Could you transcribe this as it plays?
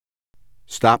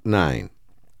Stop 9.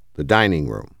 The dining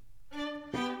room.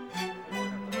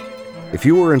 If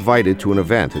you were invited to an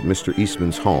event at Mr.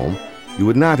 Eastman's home, you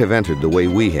would not have entered the way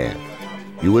we have.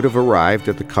 You would have arrived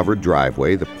at the covered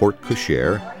driveway, the porte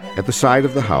cochere, at the side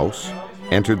of the house,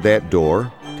 entered that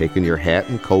door, taken your hat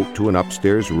and coat to an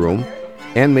upstairs room,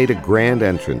 and made a grand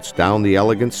entrance down the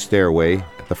elegant stairway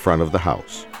at the front of the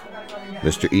house.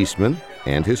 Mr. Eastman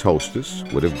and his hostess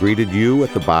would have greeted you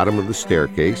at the bottom of the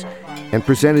staircase and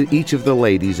presented each of the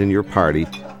ladies in your party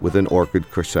with an orchid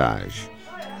corsage.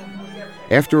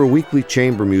 After a weekly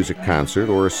chamber music concert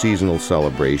or a seasonal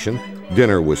celebration,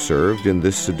 dinner was served in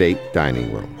this sedate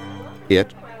dining room.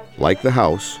 It, like the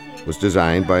house, was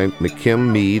designed by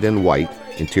McKim, Mead & White,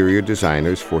 interior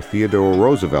designers for Theodore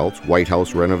Roosevelt's White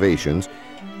House renovations,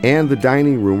 and the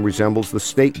dining room resembles the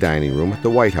state dining room at the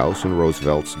White House in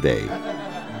Roosevelt's day.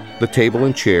 The table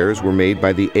and chairs were made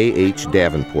by the A.H.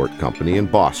 Davenport Company in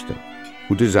Boston,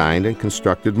 who designed and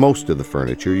constructed most of the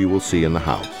furniture you will see in the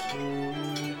house.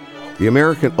 The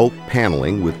American oak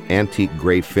paneling with antique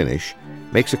gray finish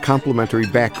makes a complementary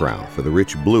background for the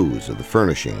rich blues of the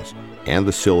furnishings and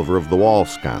the silver of the wall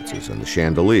sconces and the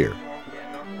chandelier.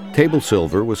 Table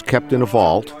silver was kept in a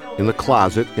vault in the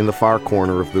closet in the far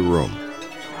corner of the room.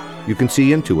 You can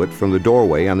see into it from the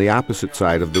doorway on the opposite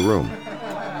side of the room.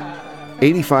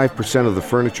 85% of the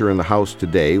furniture in the house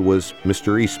today was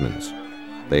Mr. Eastman's.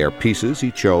 They are pieces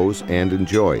he chose and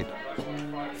enjoyed.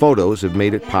 Photos have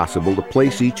made it possible to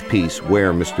place each piece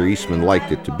where Mr. Eastman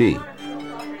liked it to be.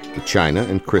 The china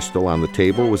and crystal on the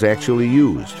table was actually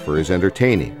used for his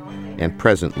entertaining and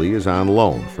presently is on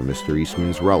loan for Mr.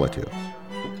 Eastman's relatives.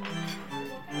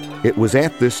 It was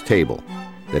at this table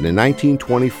that in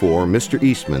 1924 Mr.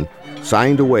 Eastman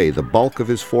signed away the bulk of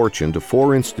his fortune to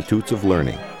 4 institutes of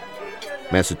learning: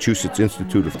 Massachusetts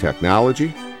Institute of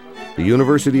Technology, the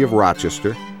University of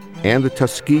Rochester, and the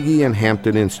Tuskegee and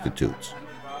Hampton Institutes.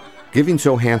 Giving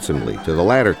so handsomely to the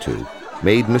latter two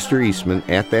made Mr. Eastman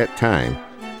at that time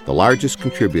the largest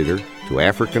contributor to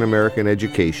African American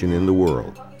education in the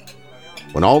world.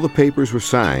 When all the papers were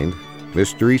signed,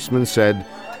 Mr. Eastman said,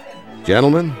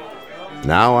 "Gentlemen,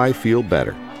 now I feel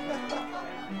better."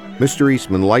 Mr.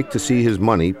 Eastman liked to see his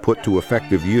money put to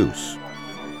effective use.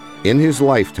 In his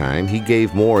lifetime, he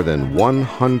gave more than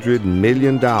 $100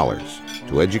 million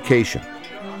to education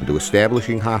and to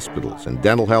establishing hospitals and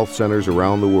dental health centers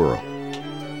around the world.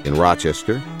 In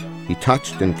Rochester, he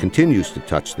touched and continues to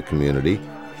touch the community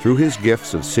through his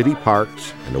gifts of city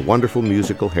parks and a wonderful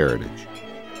musical heritage.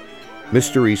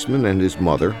 Mr. Eastman and his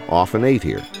mother often ate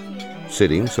here,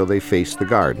 sitting so they faced the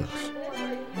gardens.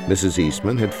 Mrs.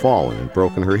 Eastman had fallen and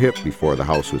broken her hip before the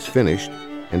house was finished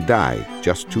and died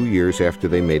just 2 years after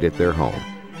they made it their home.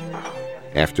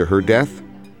 After her death,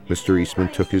 Mr. Eastman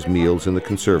took his meals in the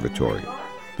conservatory,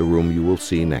 the room you will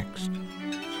see next.